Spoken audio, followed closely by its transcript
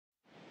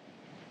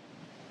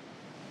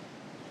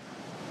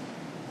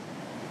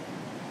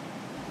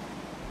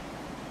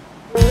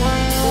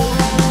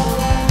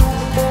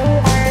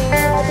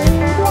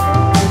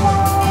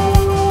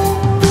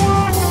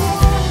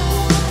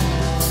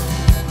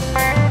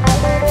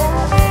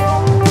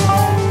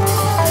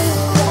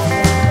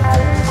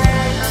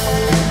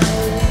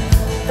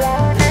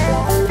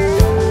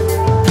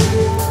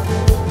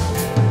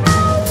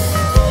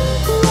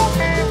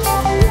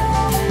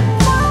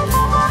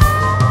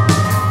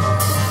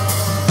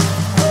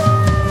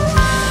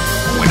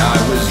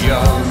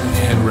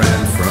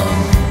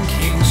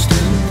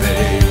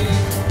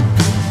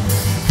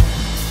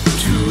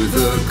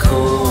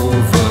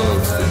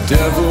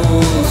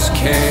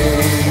decay.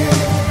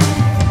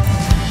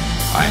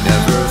 I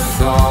never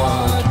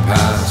thought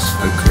past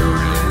the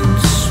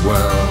current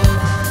swell.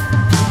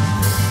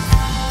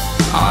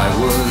 I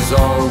was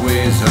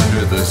always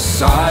under the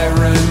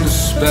siren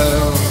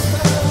spell,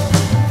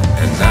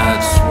 and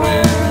that's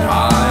when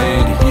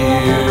I'd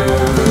hear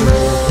the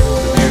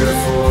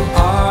beautiful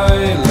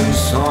island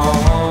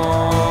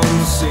song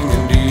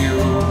singing to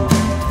you,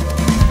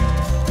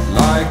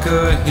 like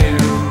a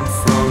hymn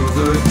from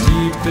the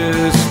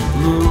deepest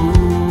blue.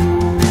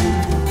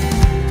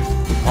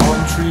 The palm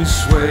trees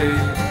sway,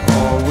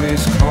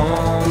 always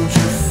calms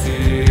your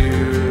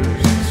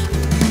fears,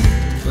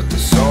 but the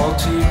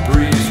salty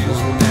breeze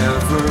will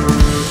never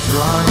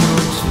dry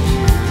your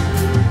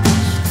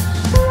tears.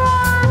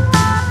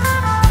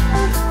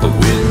 But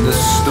when the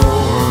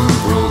storm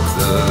broke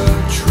the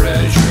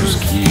treasure's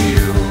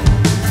keel,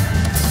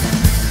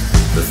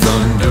 the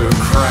thunder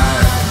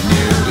crack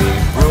nearly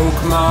broke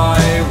my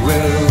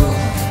will.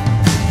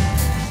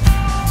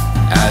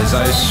 As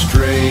I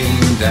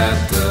strained at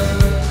the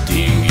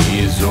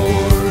dinghy's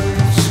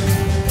oars,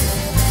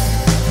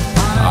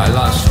 I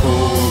lost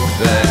hope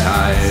that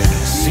I'd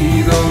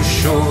see those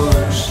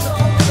shores,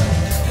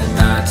 and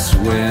that's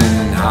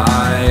when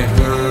I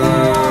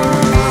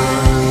heard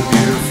the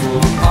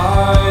beautiful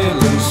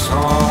island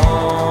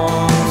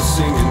song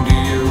singing to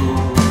you,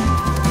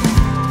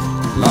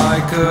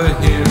 like a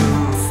hymn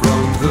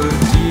from the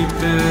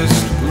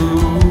deepest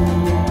blue.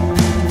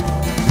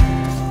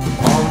 The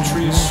palm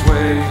trees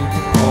sway,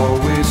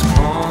 always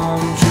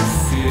calms your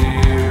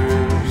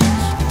fears,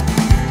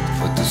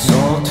 but the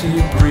salty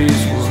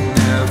breeze will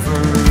never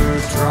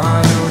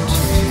dry your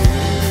tears.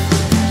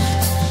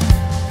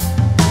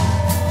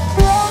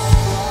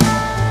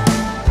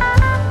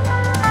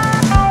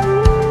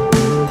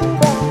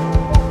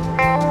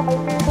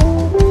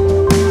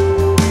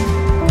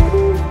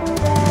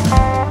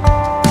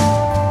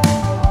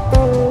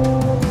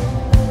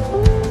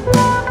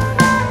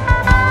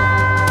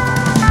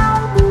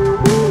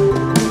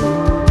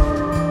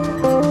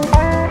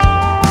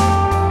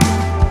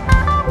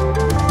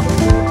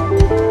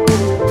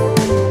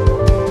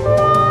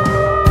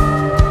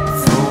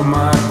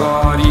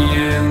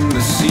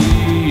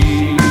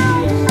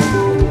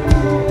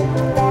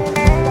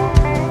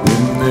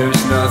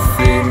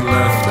 Nothing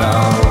left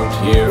out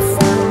here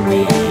for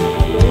me.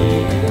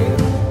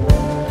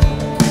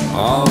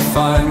 I'll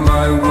find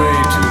my way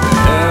to the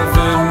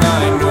heaven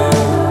I know,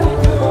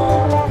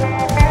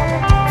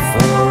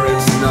 for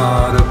it's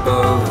not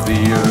above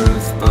the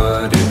earth,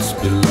 but it's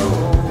below.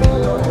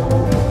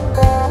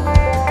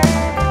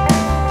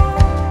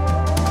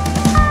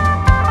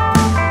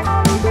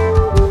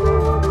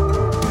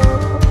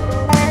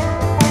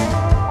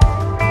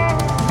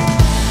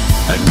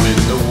 And when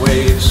the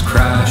waves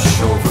crash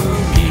over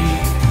me,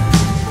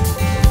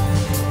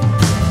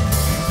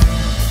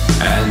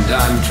 and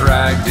I'm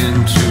dragged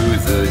into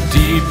the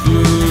deep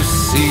blue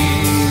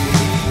sea,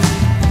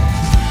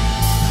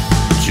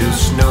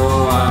 just know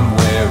I'm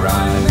where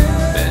I'm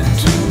meant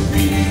to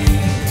be.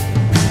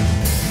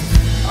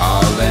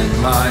 I'll end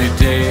my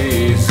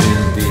days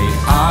in the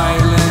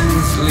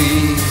island's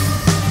lee,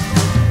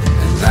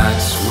 and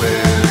that's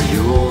where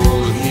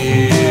you'll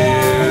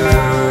hear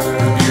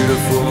the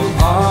beautiful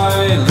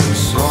island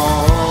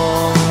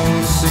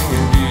song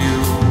singing to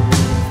you,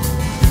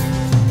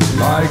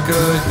 like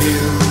a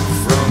hymn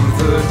from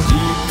the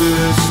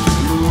deepest